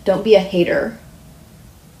said, don't be a hater.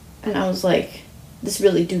 And I was like, this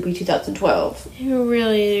really do be 2012. You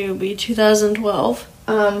really do be 2012.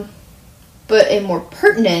 But a more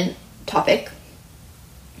pertinent topic,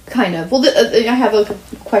 kind of. Well, I have a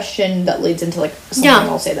question that leads into, like, something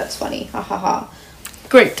I'll say that's funny. Ha ha ha.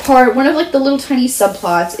 Great. One of, like, the little tiny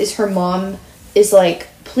subplots is her mom is like,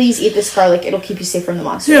 please eat this garlic, it'll keep you safe from the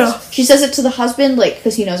monsters. Yeah. She says it to the husband, like,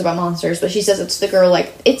 because he knows about monsters, but she says it to the girl,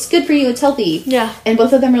 like, it's good for you, it's healthy. Yeah. And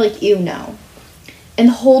both of them are like, ew, no. And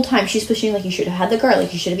the whole time she's pushing, like, you should have had the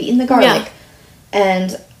garlic, you should have eaten the garlic. Yeah.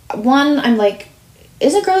 And I'm like,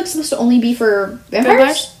 isn't garlic supposed to only be for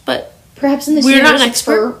vampires? But perhaps in this universe it's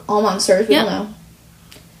for all monsters, we don't know.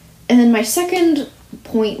 And then my second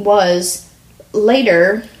point was,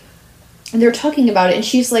 later, they're talking about it, and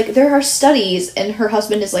she's like, there are studies, and her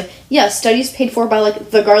husband is like, yeah, studies paid for by, like,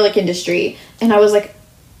 the garlic industry. And I was like,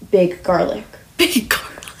 big garlic. Big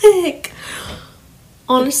garlic.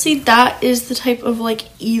 Honestly, that is the type of, like,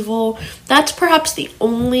 evil, that's perhaps the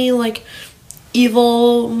only, like,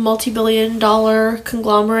 evil multi-billion-dollar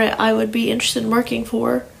conglomerate I would be interested in working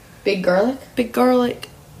for. Big garlic? Big garlic.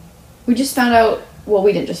 We just found out, well,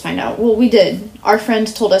 we didn't just find out, well, we did. Our friend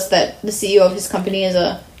told us that the CEO of his company is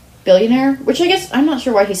a billionaire, which I guess, I'm not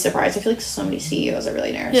sure why he's surprised. I feel like so many CEOs are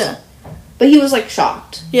billionaires. Yeah. But he was, like,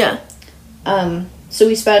 shocked. Yeah. So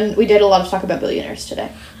we did a lot of talk about billionaires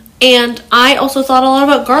today. And I also thought a lot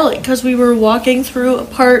about garlic, because we were walking through a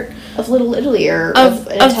part of Little Italy, or of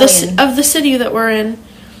the city that we're in,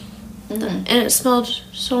 and it smelled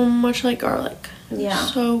so much like garlic. Yeah,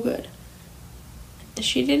 so good.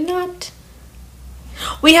 She did not.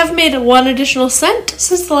 We have made one additional cent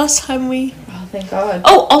since the last time we. Oh, thank God.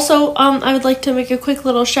 Oh, also, I would like to make a quick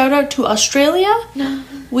little shout out to Australia.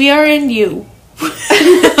 We are in you. We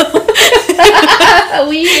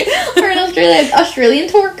are in Australia. Australian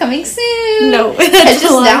tour coming soon. No, that's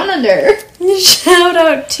just down under. Shout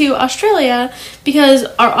out to Australia because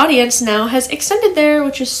our audience now has extended there,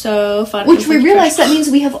 which is so fun. Which we realize that means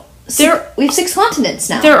we have 6 continents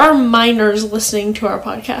now. There are minors listening to our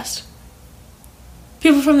podcast.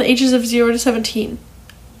 People from the ages of 0 to 17.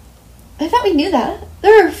 I thought we knew that.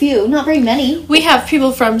 There are a few, not very many. We have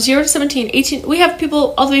people from 0 to 17, 18. We have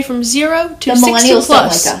people all the way from 0 to the 16 millennials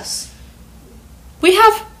plus. Don't like us.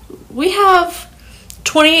 We have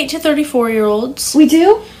 28 to 34-year-olds. We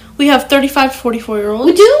do? We have 35 to 44-year-olds.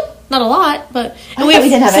 We do? Not a lot, but and we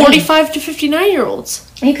have 45 to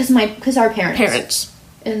 59-year-olds. Yeah, because our parents. Parents.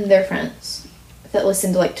 And their friends that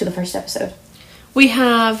listened to the first episode. We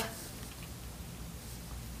have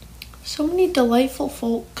so many delightful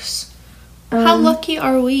folks. How lucky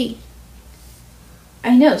are we?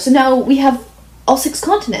 I know. So now we have all 6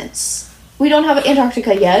 continents. We don't have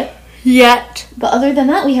Antarctica yet. But other than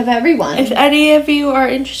that, we have everyone. If any of you are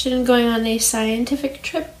interested in going on a scientific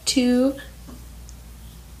trip to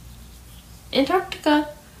Antarctica,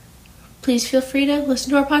 please feel free to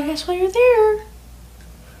listen to our podcast while you're there.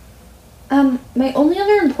 My only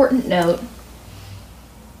other important note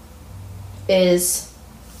is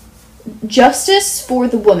justice for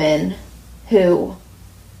the woman who...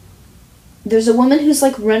 There's a woman who's,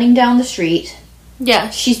 running down the street.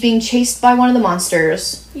 Yes. She's being chased by one of the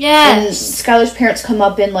monsters. Yes. And Skylar's parents come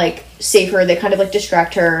up and, save her. They kind of,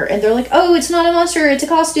 distract her. And they're like, oh, it's not a monster. It's a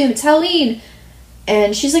costume. It's Halloween.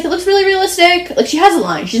 And she's like, it looks really realistic. She has a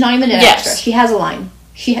line. She's not even an extra. She has a line.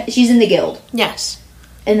 She's in the guild. Yes.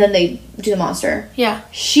 And then they do the monster. Yeah.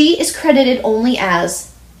 She is credited only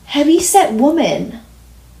as heavy-set woman.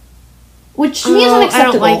 Which to me is unacceptable.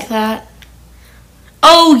 I don't like that.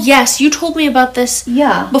 Oh, yes, you told me about this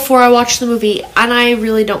before I watched the movie, and I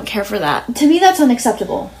really don't care for that. To me, that's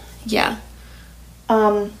unacceptable. Yeah.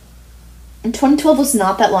 2012 was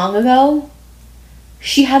not that long ago.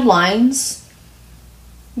 She had lines.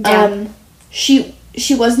 Yeah. She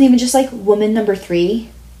wasn't even just, woman number 3.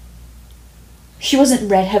 She wasn't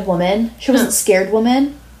redhead woman. She wasn't scared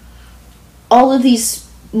woman. All of these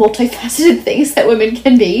multifaceted things that women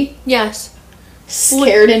can be. Yes.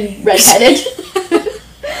 Scared and redheaded.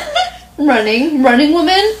 Running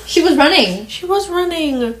woman. She was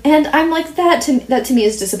running. And I'm like, that to me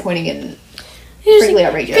is disappointing and frankly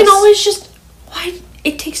outrageous. You can always why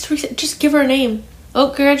it takes 3 seconds. Just give her a name. Oh,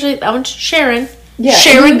 congratulate that one's Sharon. Yeah,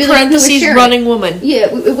 Sharon parentheses Sharon. Running woman. Yeah,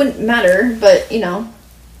 it wouldn't matter, but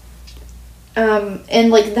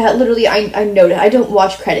and that literally I noticed. I don't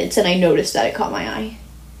watch credits, and I noticed that it caught my eye.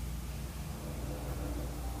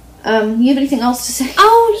 You have anything else to say?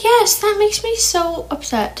 Oh yes, that makes me so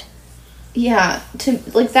upset. Yeah,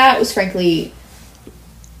 that was frankly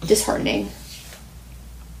disheartening.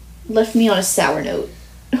 Left me on a sour note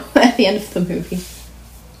at the end of the movie.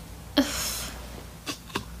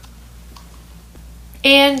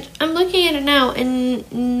 And I'm looking at it now, and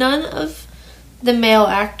none of the male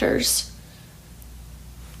actors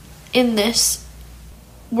in this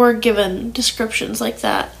were given descriptions like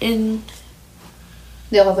that in...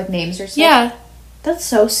 They all have, names or stuff? Yeah. That's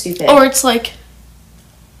so stupid. Or it's Or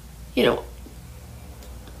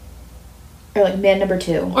man number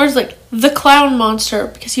 2. Or it's the clown monster,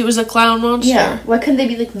 because he was a clown monster. Yeah. Why couldn't they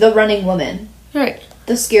be the running woman? Right.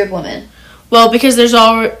 The scared woman. Well, because there's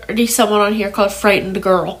already someone on here called Frightened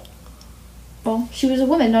Girl. Well, she was a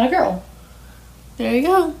woman, not a girl. There you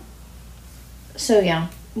go. So, yeah.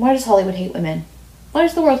 Why does Hollywood hate women? Why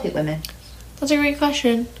does the world hate women? That's a great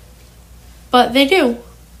question. But they do.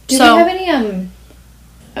 Do they have any,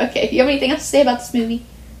 Okay, do you have anything else to say about this movie?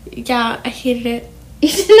 Yeah, I hated it. You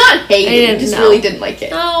did not hate it, you just really didn't like it.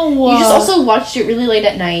 No. You just also watched it really late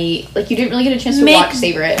at night. You didn't really get a chance to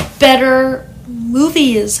savor it. Better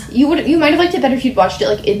movies. You might have liked it better if you'd watched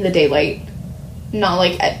it, in the daylight.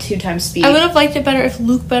 Not, at 2 times speed. I would have liked it better if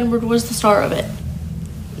Luke Benward was the star of it.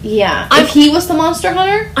 Yeah. If he was the monster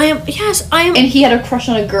hunter? I am. And he had a crush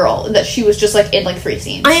on a girl that she was just, in, 3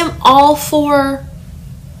 scenes. I am all for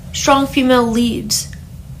strong female leads,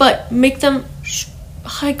 but make them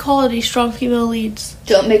high-quality strong female leads.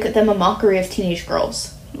 Don't make them a mockery of teenage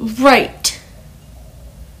girls. Right.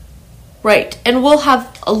 And we'll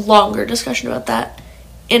have a longer discussion about that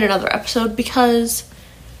in another episode, because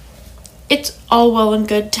it's all well and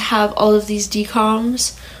good to have all of these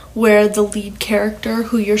DCOMs where the lead character,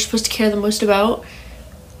 who you're supposed to care the most about,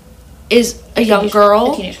 is a young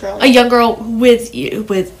girl. A teenage girl. A young girl with a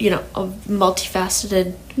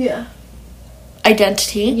multifaceted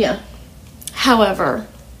identity. Yeah. However,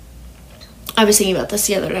 I was thinking about this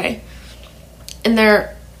the other day, and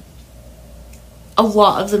a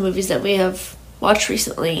lot of the movies that we have watched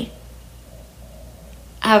recently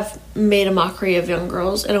have made a mockery of young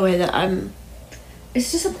girls in a way that I'm...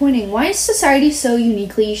 It's disappointing. Why is society so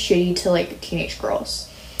uniquely shitty to, like, teenage girls?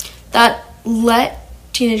 That let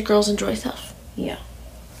teenage girls enjoy stuff. Yeah.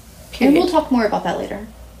 Period. And we'll talk more about that later.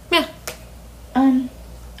 Yeah.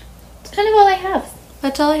 It's kind of all I have.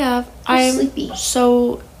 That's all I have. I'm sleepy.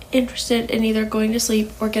 So interested in either going to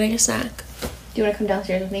sleep or getting a snack. Do you want to come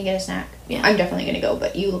downstairs with me and get a snack? Yeah. I'm definitely going to go,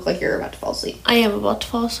 but you look like you're about to fall asleep. I am about to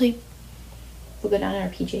fall asleep. We'll go down in our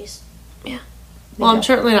PJs. Yeah. Well, I'm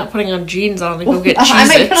certainly not putting on jeans on to go get Cheez-Its. I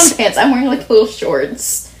might put on pants. I'm wearing, like, little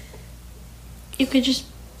shorts. You could just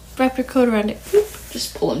wrap your coat around it.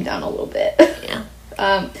 Just pull them down a little bit. Yeah.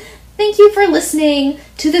 Thank you for listening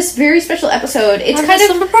to this very special episode. It's kind of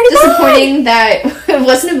disappointing that it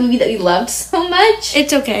wasn't a movie that we loved so much.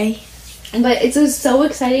 It's okay. But it was so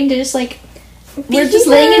exciting to just, like, we're just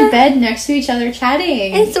laying in bed next to each other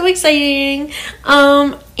chatting. It's so exciting.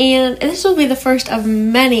 And this will be the first of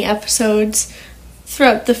many episodes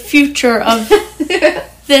throughout the future of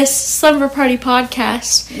this Slumber Party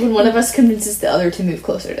podcast. When one of us convinces the other to move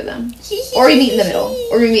closer to them. Or we meet in the middle.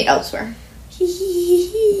 Or we meet elsewhere.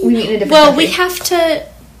 We meet in a different country.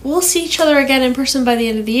 We'll see each other again in person by the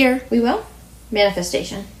end of the year. We will?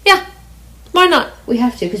 Manifestation. Yeah. Why not? We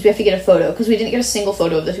have to, because we have to get a photo. Because we didn't get a single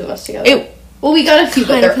photo of the two of us together. Well, we got a few,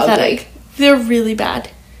 but they're ugly. They're really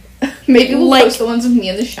bad. Maybe we'll post the ones of me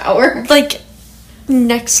in the shower. Like,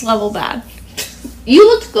 next level bad. You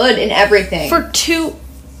looked good in everything. I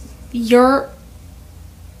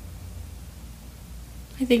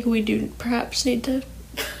think we do perhaps need to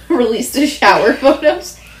release the shower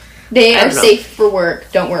photos. They are safe for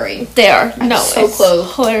work. Don't worry. They are. I'm so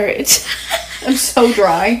close. Hilarious. I'm so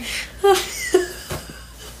dry.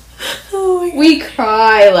 Oh my God. We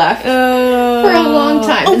cry laughing for a long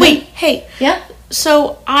time. Oh, wait. Hey. Yeah?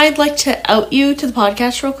 So, I'd like to out you to the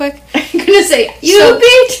podcast real quick. I'm gonna say, you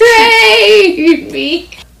betrayed me.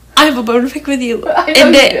 I have a bone to pick with you.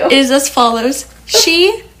 And it is as follows.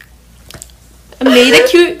 She made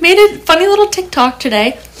a funny little TikTok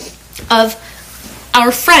today of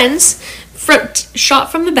our friends,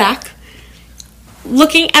 shot from the back,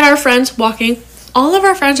 looking at our friends walking. All of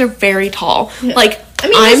our friends are very tall. Yeah. Like,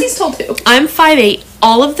 Lizzie's tall too. I'm 5'8".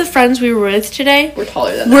 All of the friends we were with today were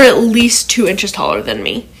taller than were at least 2 inches taller than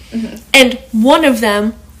me. Mm-hmm. And one of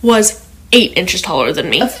them was 8 inches taller than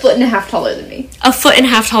me. A foot and a half taller than me. A foot and a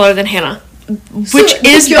half taller than Hannah. Which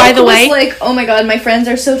is, by the way... like, oh my God, my friends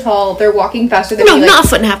are so tall, they're walking faster than me. No, not a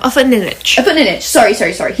foot and a half, a foot and an inch. A foot and an inch. Sorry.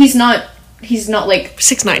 He's not like...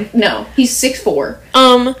 6'9". No, he's 6'4".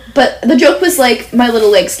 But the joke was like, my little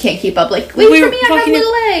legs can't keep up. Like, wait for me, I have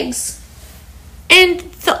little legs. And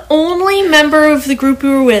the only member of the group we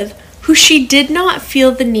were with who she did not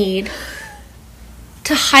feel the need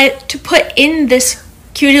to put in this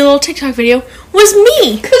cutie little TikTok video was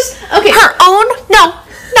me. Her own...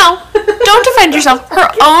 No, don't defend yourself. Her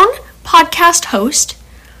own podcast host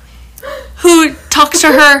who talks to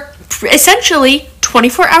her essentially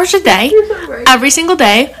 24 hours a day, every single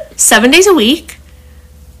day, 7 days a week.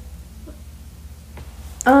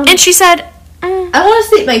 And she said... I want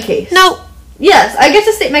to state my case. No. Yes, I get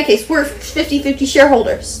to state my case. We're 50-50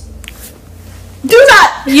 shareholders. Do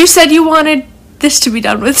that! You said you wanted this to be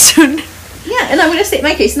done with soon. Yeah, and I'm going to state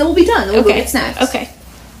my case, and then we'll be done. Then we'll go get snacks. Okay.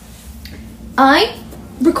 I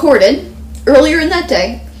recorded, earlier in that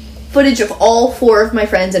day, footage of all 4 of my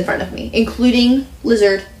friends in front of me, including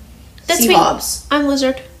Lizard, C-Bobs. I'm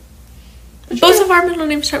Lizard. Both of our middle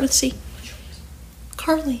names start with C.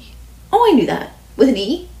 Carly. Oh, I knew that. With an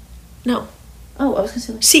E? No. Oh, I was going to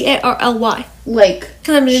say like... C-A-R-L-Y. Like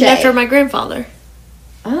because I'm named after my grandfather.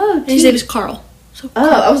 Oh, and his name is Carl. So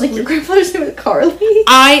I was like, your grandfather's name is Carly?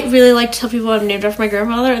 I really like to tell people I'm named after my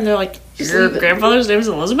grandfather, and they're like, your grandfather's name is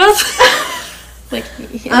Elizabeth? Like,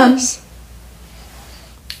 yes.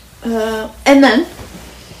 And then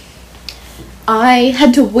I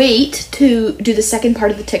had to wait to do the second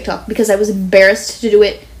part of the TikTok because I was embarrassed to do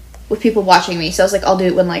it with people watching me. So I was like, I'll do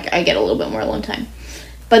it when like I get a little bit more alone time.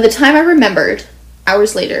 By the time I remembered,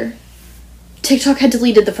 hours later, TikTok had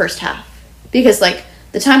deleted the first half. Because, like,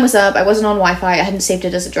 the time was up, I wasn't on Wi-Fi, I hadn't saved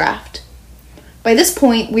it as a draft. By this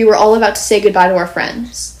point, we were all about to say goodbye to our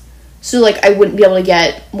friends. So, like, I wouldn't be able to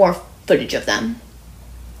get more footage of them.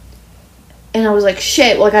 And I was like,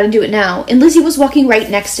 shit, well, I gotta do it now. And Lizzie was walking right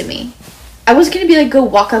next to me. I was gonna be like, go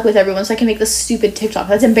walk up with everyone so I can make this stupid TikTok.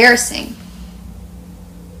 That's embarrassing.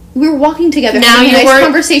 We were walking together, having a nice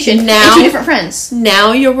conversation. Now, 2 different friends.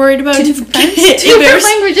 Now you're worried about 2 different friends. 2 different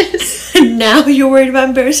languages. Now you're worried about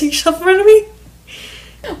embarrassing yourself in front of me.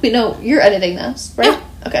 Wait, no, you're editing this, right?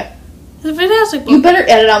 Yeah. Okay. It's fantastic. You better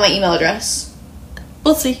edit on my email address.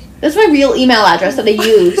 We'll see. That's my real email address that I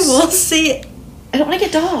use. We'll see. I don't want to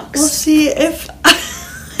get dogs. We'll see if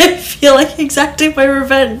I feel like exacting my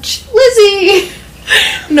revenge. Lizzie!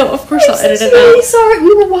 No, of course I'll edit it really out. Sorry,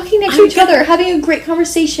 we were walking next to each other, having a great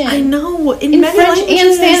conversation. I know, in many French languages,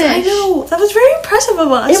 and Spanish. I know, that was very impressive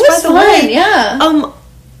of us. It was by the fun, way. yeah.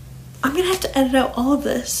 I'm gonna have to edit out all of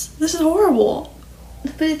this. This is horrible,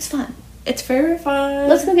 but it's fun. It's very fun.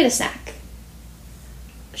 Let's go get a snack.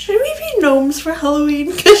 Should we be gnomes for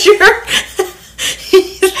Halloween? Because you're the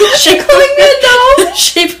shape calling me a gnome? The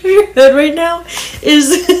shape of your head right now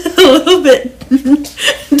is a little bit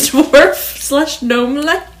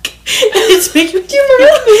dwarf/gnome-like. It's making me. Do you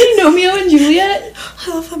remember the movie Romeo and Juliet? I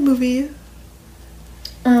love that movie.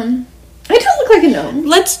 I don't look like a gnome.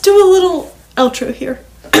 Let's do a little outro here.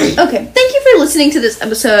 Okay, thank you for listening to this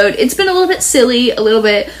episode. It's been a little bit silly, a little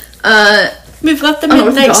bit, We've got the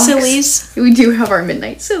midnight sillies. We do have our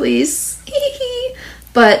midnight sillies.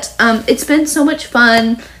 But, it's been so much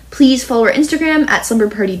fun. Please follow our Instagram at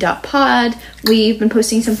slumberparty.pod. We've been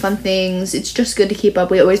posting some fun things. It's just good to keep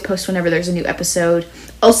up. We always post whenever there's a new episode.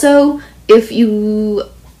 Also, if you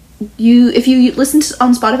listen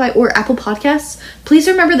on Spotify or Apple Podcasts, please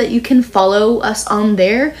remember that you can follow us on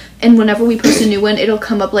there, and whenever we post a new one, it'll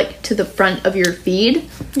come up like to the front of your feed.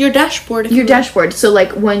 Your dashboard. Your dashboard. So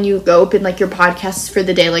like when you go open like your podcasts for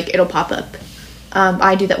the day, like it'll pop up.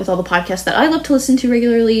 I do that with all the podcasts that I love to listen to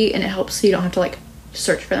regularly, and it helps so you don't have to like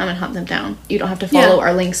search for them and hunt them down. You don't have to follow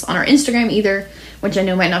our links on our Instagram either, which I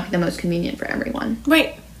know might not be the most convenient for everyone.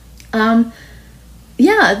 Right.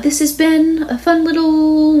 Yeah, this has been a fun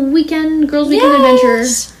little girls' weekend adventure.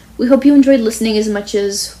 We hope you enjoyed listening as much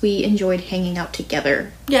as we enjoyed hanging out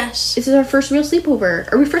together. Yes. This is our first real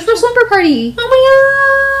sleepover. Our first real slumber party.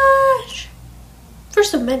 Oh my gosh.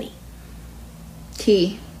 First of many.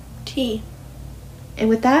 Tea. And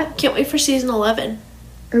with that... Can't wait for season 11.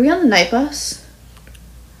 Are we on the night bus?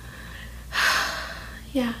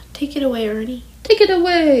 Yeah, take it away, Ernie. Take it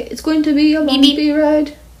away. It's going to be a bumpy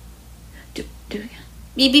ride. Do it again.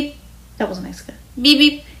 Beep beep. That wasn't nice. Good. Beep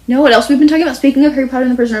beep. You know what else we've been talking about? Speaking of Harry Potter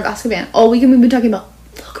and the Prisoner of Azkaban, all weekend we've been talking about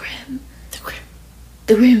the Grim.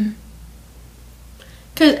 The Grim.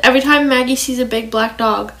 Because every time Maggie sees a big black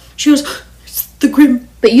dog, she goes, it's the Grim.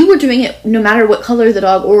 But you were doing it no matter what color the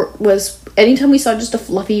dog was. Anytime we saw just a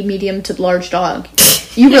fluffy, medium to large dog,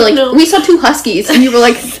 you were like, we saw 2 huskies, and you were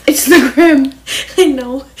like, it's the Grim. I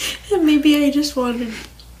know. And maybe I just wanted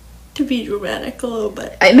to be dramatic a little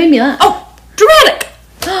bit. It made me laugh. Oh, dramatic!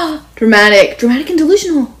 Dramatic and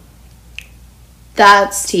delusional.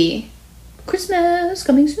 That's tea. Christmas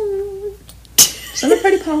coming soon. Summer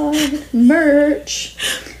Party Pod merch.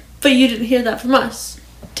 But you didn't hear that from us.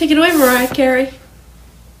 Take it away, Mariah Carey.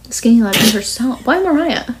 Skinny Legend herself. Why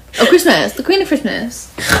Mariah? Oh, Christmas. The Queen of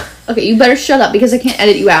Christmas. Okay, you better shut up because I can't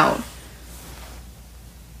edit you out.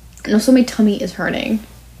 And also my tummy is hurting.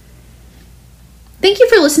 Thank you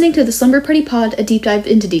for listening to the Slumber Party Pod, a deep dive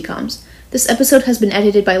into DCOMs. This episode has been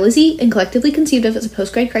edited by Lizzie and collectively conceived of as a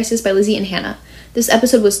post-grad crisis by Lizzie and Hannah. This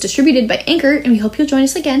episode was distributed by Anchor, and we hope you'll join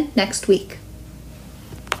us again next week.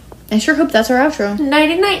 I sure hope that's our outro.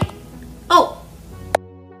 Nighty night. Oh.